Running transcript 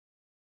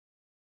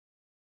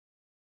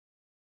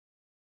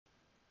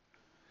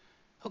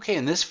Okay,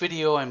 in this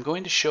video I'm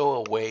going to show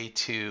a way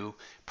to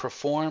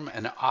perform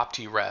an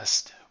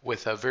Opti-Rest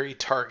with a very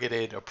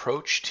targeted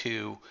approach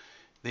to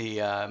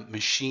the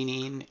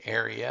machining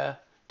area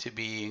to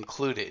be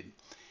included.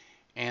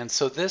 And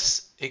so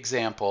this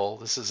example,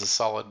 this is a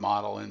solid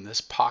model in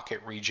this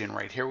pocket region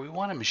right here. We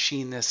want to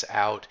machine this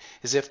out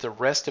as if the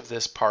rest of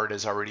this part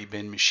has already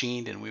been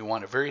machined, and we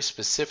want a very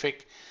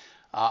specific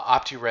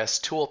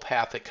Opti-Rest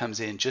toolpath that comes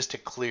in just to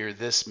clear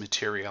this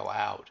material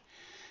out.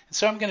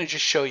 So I'm going to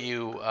just show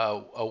you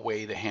a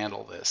way to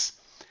handle this.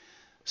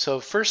 So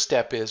first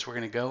step is we're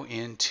going to go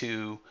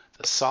into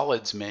the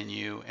solids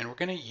menu and we're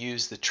going to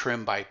use the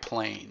trim by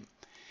plane.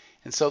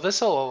 And so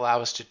this will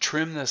allow us to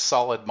trim the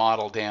solid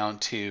model down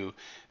to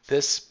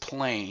this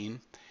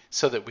plane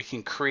so that we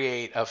can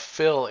create a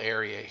fill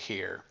area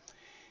here.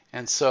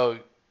 And so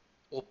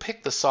we'll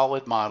pick the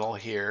solid model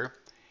here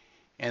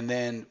and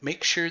then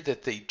make sure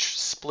that the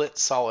split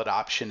solid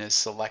option is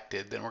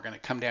selected. Then we're going to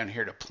come down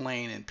here to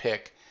plane and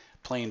pick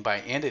plane by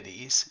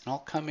entities, and I'll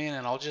come in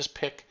and I'll just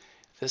pick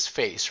this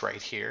face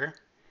right here,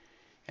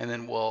 and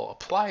then we'll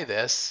apply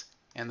this,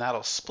 and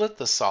that'll split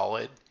the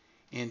solid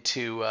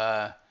into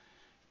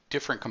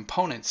different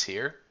components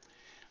here.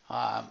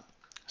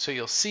 So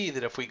you'll see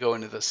that if we go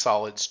into the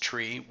solids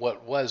tree,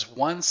 what was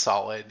one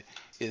solid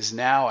is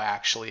now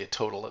actually a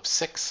total of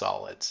 6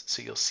 solids.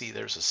 So you'll see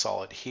there's a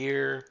solid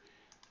here,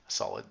 a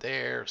solid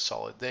there, a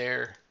solid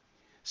there.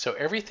 So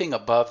everything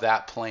above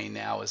that plane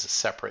now is a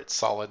separate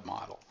solid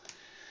model.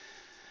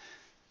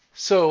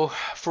 So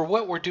for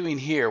what we're doing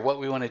here, what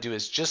we want to do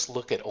is just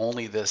look at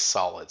only this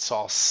solid. So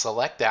I'll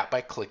select that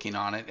by clicking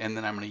on it, and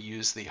then I'm going to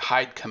use the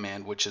hide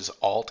command, which is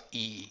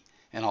Alt-E,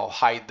 and I'll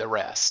hide the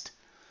rest.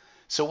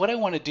 So what I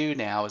want to do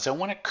now is I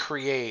want to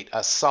create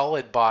a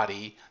solid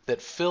body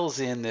that fills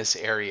in this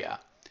area.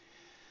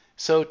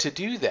 So to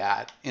do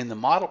that, in the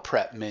model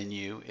prep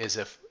menu is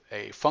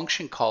a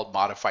function called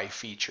modify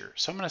feature.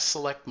 So I'm going to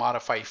select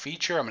modify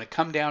feature. I'm going to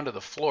come down to the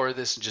floor of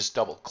this and just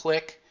double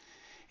click.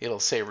 It'll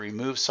say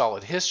remove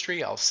solid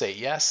history. I'll say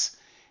yes.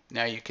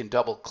 Now you can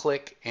double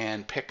click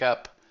and pick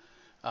up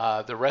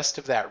the rest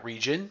of that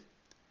region.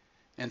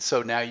 And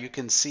so now you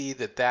can see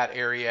that that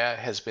area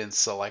has been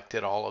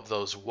selected. All of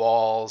those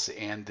walls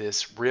and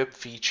this rib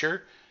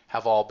feature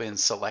have all been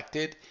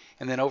selected.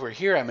 And then over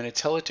here, I'm going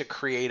to tell it to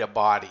create a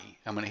body.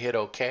 I'm going to hit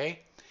OK.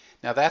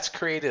 Now that's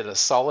created a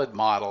solid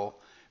model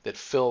that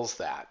fills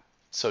that.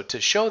 So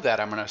to show that,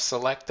 I'm going to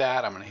select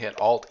that. I'm going to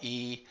hit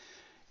Alt-E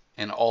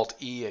and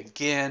Alt-E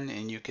again,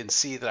 and you can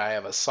see that I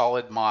have a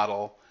solid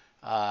model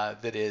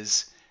that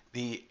is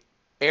the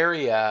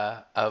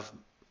area of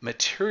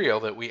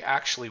material that we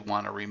actually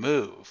want to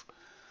remove.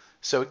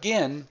 So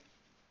again,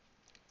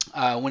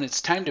 when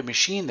it's time to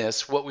machine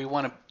this, what we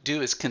want to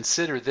do is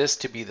consider this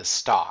to be the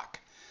stock.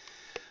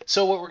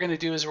 So what we're going to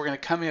do is we're going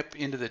to come up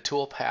into the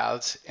tool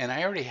paths, and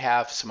I already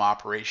have some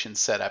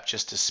operations set up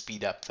just to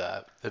speed up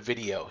the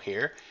video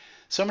here.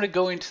 So I'm going to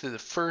go into the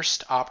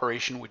first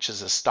operation, which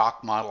is a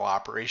stock model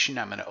operation.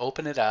 I'm going to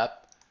open it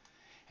up,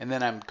 and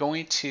then I'm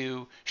going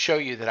to show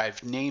you that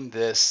I've named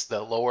this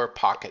the lower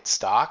pocket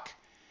stock,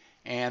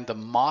 and the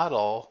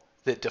model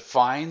that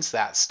defines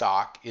that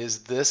stock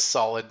is this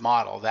solid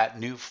model, that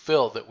new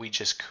fill that we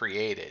just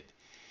created.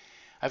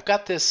 I've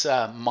got this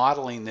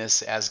modeling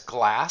this as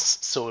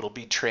glass, so it'll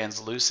be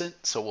translucent,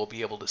 so we'll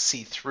be able to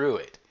see through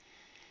it.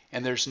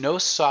 And there's no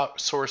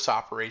source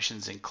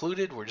operations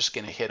included. We're just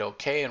going to hit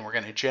OK, and we're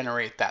going to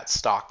generate that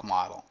stock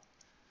model.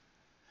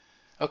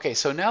 Okay,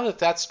 so now that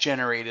that's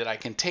generated, I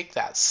can take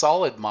that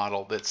solid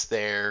model that's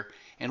there,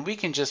 and we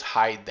can just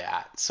hide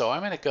that. So I'm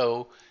going to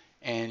go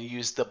and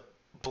use the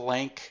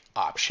blank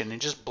option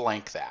and just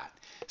blank that.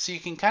 So you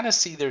can kind of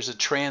see there's a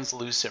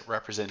translucent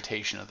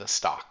representation of the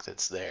stock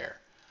that's there.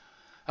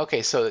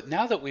 Okay, so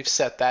now that we've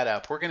set that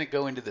up, we're going to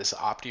go into this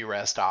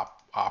Opti-Rest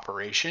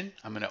operation.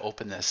 I'm going to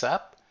open this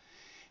up.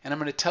 And I'm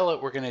going to tell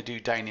it we're going to do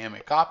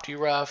dynamic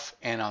Opti-Rough,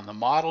 and on the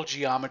model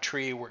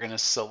geometry we're going to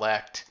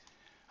select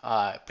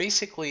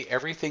basically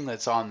everything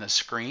that's on the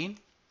screen.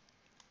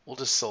 We'll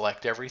just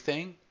select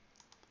everything.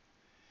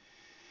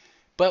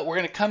 But we're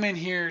going to come in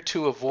here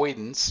to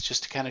avoidance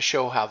just to kind of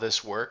show how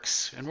this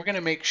works, and we're going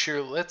to make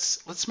sure,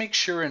 let's make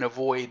sure and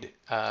avoid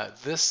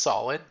this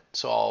solid.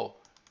 So I'll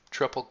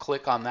triple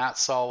click on that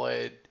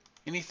solid.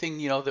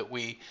 Anything that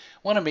we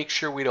want to make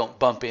sure we don't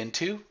bump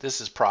into. This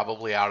is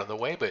probably out of the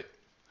way, but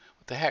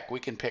what the heck, we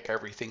can pick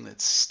everything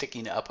that's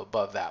sticking up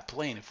above that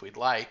plane if we'd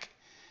like.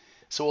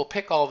 So we'll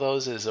pick all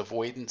those as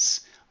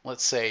avoidance.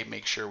 Let's say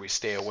make sure we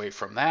stay away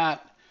from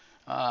that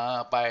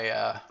by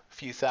a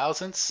few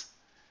thousandths.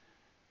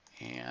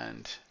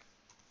 And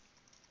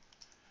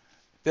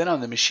then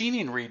on the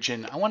machining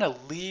region, I want to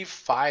leave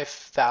 5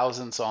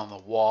 thousandths on the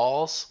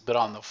walls, but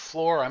on the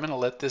floor, I'm going to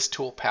let this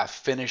toolpath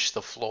finish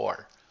the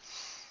floor.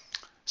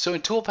 So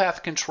in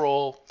toolpath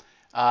control,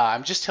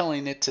 I'm just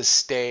telling it to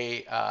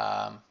stay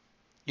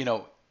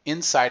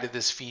inside of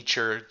this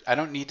feature. I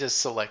don't need to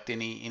select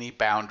any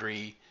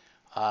boundary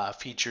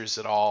features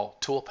at all.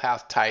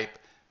 Toolpath type,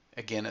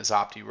 again, is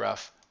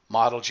Opti-Rough.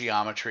 Model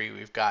geometry,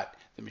 we've got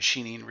the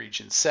machining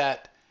region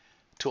set.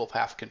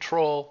 toolpath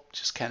control,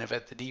 just kind of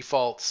at the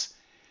defaults.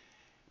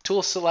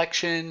 Tool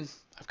selection,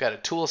 I've got a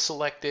tool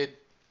selected.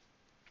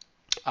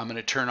 I'm going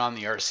to turn on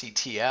the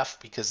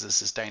RCTF because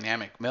this is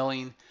dynamic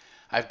milling.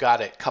 I've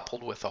got it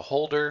coupled with a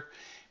holder.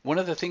 One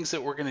of the things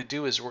that we're going to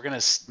do is we're going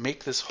to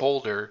make this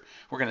holder,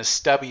 we're going to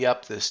stubby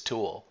up this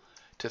tool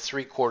to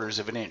 3/4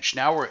 of an inch.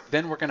 Now we're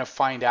going to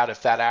find out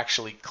if that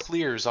actually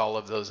clears all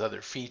of those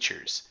other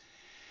features.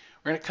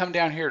 We're going to come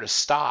down here to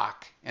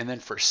stock, and then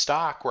for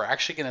stock we're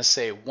actually going to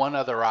say one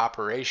other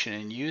operation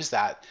and use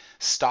that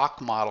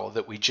stock model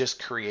that we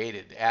just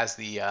created as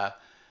the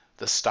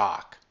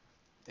stock.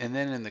 And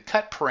then in the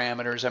cut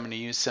parameters, I'm going to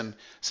use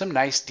some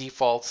nice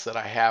defaults that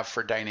I have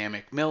for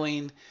dynamic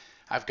milling.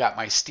 I've got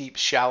my steep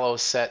shallow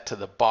set to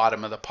the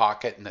bottom of the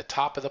pocket and the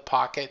top of the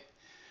pocket.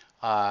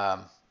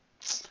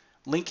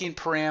 Linking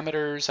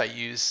parameters, I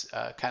use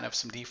kind of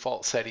some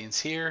default settings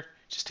here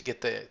just to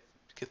get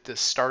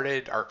this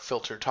started. Arc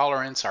filter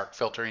tolerance, arc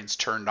filtering's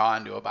turned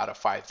on to about a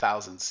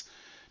 5/1000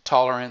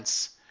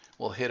 tolerance.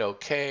 We'll hit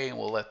OK and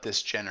we'll let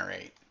this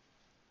generate.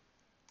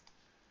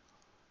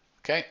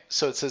 Okay,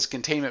 so it says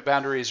containment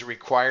boundaries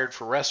required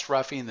for rest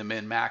roughing. The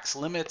min-max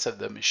limits of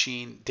the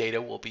machine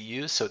data will be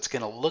used. So it's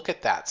going to look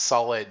at that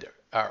solid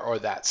or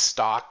that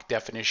stock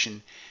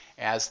definition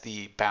as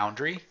the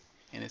boundary,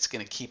 and it's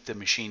going to keep the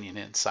machining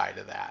inside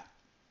of that.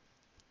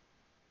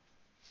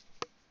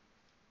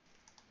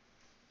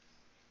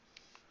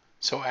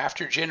 So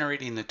after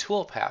generating the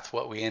toolpath,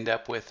 what we end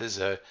up with is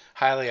a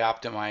highly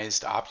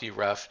optimized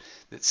Opti-Rest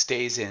that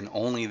stays in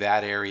only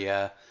that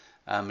area,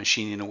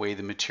 machining away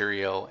the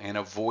material and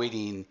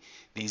avoiding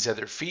these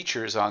other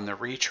features on the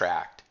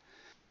retract.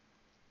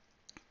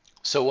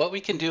 So what we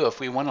can do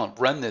if we want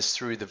to run this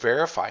through the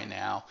verify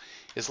now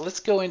is let's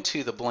go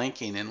into the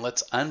blanking and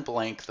let's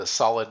unblank the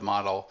solid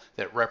model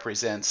that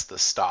represents the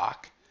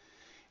stock.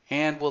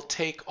 And we'll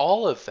take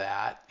all of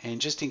that and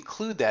just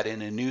include that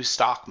in a new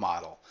stock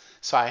model.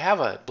 So I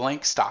have a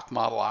blank stock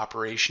model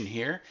operation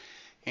here,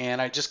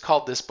 and I just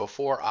called this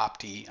before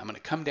Opti. I'm going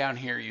to come down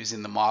here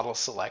using the model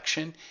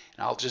selection, and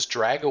I'll just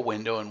drag a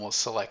window and we'll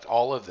select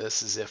all of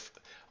this as if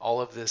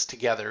all of this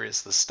together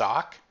is the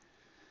stock.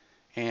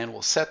 And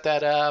we'll set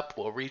that up,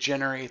 we'll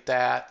regenerate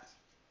that,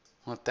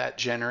 let that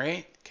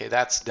generate. Okay,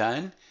 that's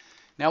done.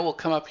 Now we'll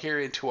come up here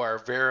into our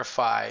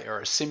verify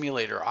or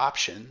simulator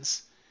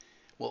options.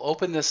 We'll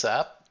open this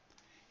up,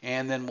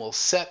 and then we'll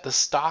set the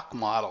stock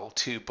model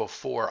to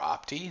before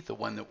Opti, the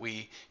one that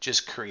we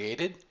just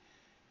created.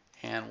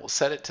 And we'll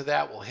set it to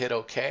that, we'll hit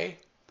OK.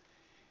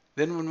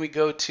 Then when we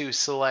go to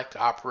select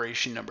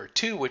operation number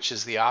 2, which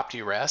is the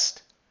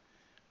Opti-Rest,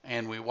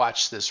 and we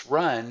watch this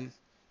run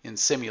in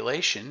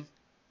simulation,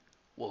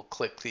 we'll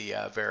click the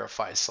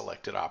verify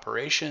selected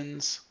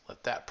operations,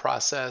 let that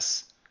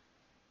process.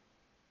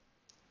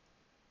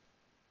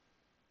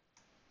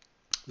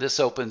 This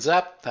opens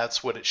up,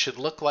 that's what it should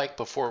look like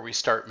before we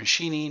start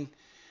machining.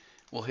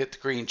 We'll hit the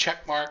green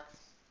check mark,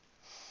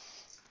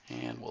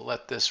 and we'll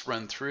let this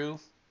run through.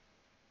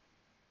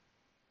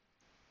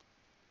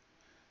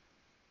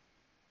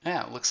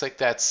 Yeah, it looks like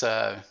that's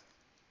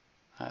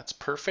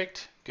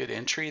perfect. Good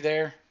entry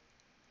there.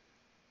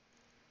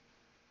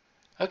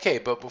 Okay,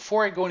 but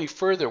before I go any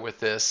further with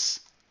this,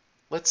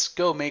 let's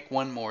go make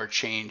one more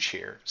change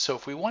here. So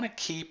if we want to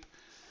keep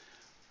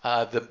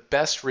the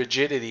best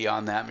rigidity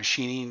on that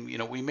machining,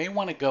 we may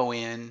want to go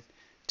in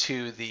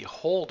to the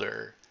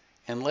holder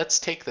and let's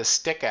take the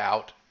stick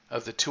out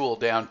of the tool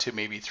down to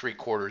maybe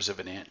 3/4 of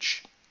an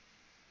inch.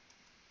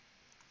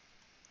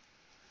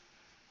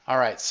 All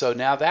right, so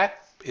now that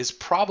is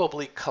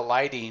probably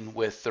colliding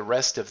with the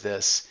rest of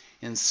this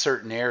in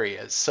certain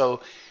areas.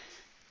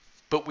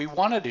 But we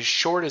want it as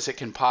short as it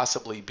can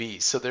possibly be.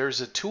 So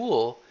there's a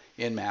tool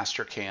in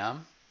Mastercam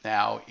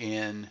now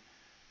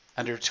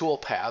under tool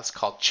paths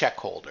called check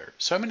holder.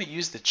 So I'm going to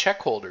use the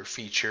check holder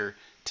feature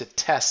to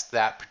test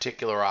that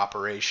particular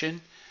operation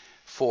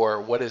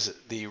for what is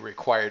the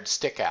required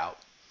stick out.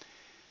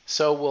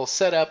 So we'll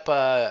set up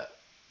a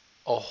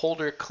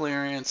holder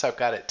clearance. I've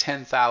got it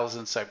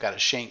 10,000, so I've got a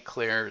shank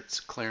clearance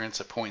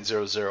of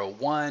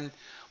 0.001.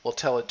 We'll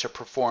tell it to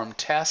perform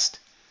test.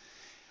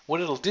 What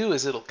it'll do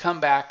is it'll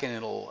come back and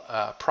it'll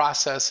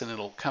process, and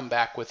it'll come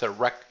back with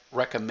a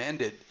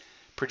recommended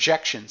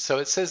projection. So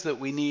it says that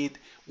we need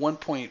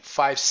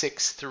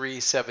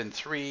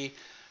 1.56373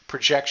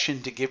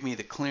 projection to give me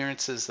the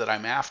clearances that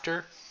I'm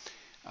after.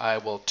 I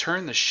will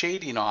turn the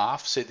shading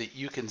off so that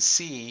you can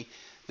see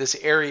this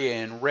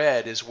area in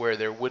red is where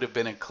there would have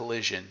been a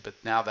collision, but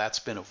now that's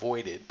been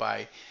avoided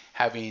by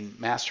having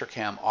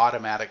Mastercam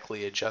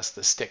automatically adjust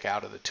the stick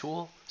out of the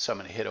tool. So I'm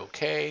going to hit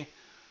OK.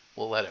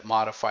 We'll let it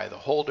modify the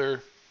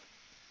holder.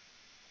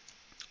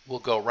 We'll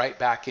go right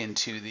back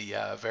into the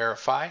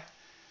verify.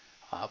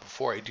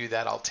 Before I do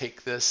that, I'll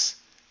take this,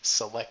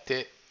 select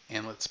it,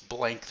 and let's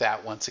blank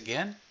that once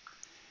again.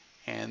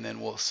 And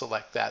then we'll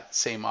select that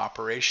same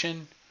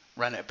operation,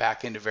 run it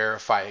back into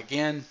verify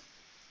again.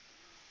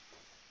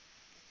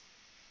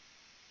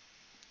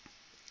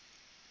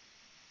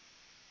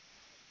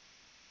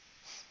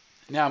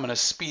 Now I'm going to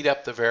speed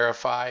up the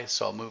verify,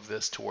 so I'll move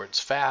this towards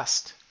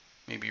fast.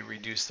 maybe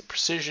reduce the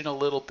precision a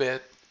little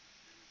bit.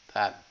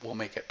 That will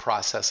make it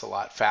process a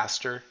lot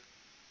faster.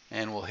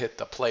 And we'll hit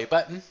the play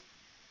button.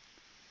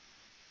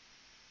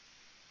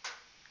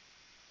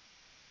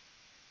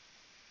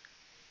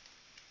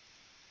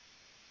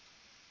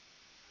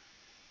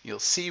 You'll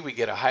see we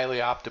get a highly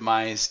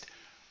optimized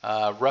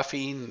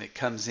roughing that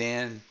comes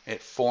in.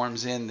 It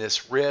forms in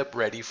this rib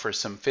ready for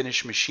some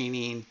finish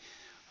machining.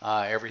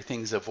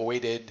 Everything's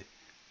avoided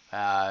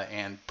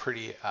and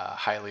pretty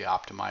highly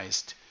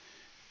optimized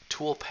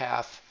tool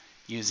path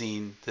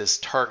using this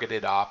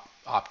targeted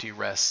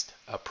Opti-Rest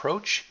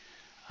approach.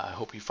 I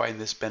hope you find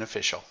this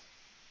beneficial.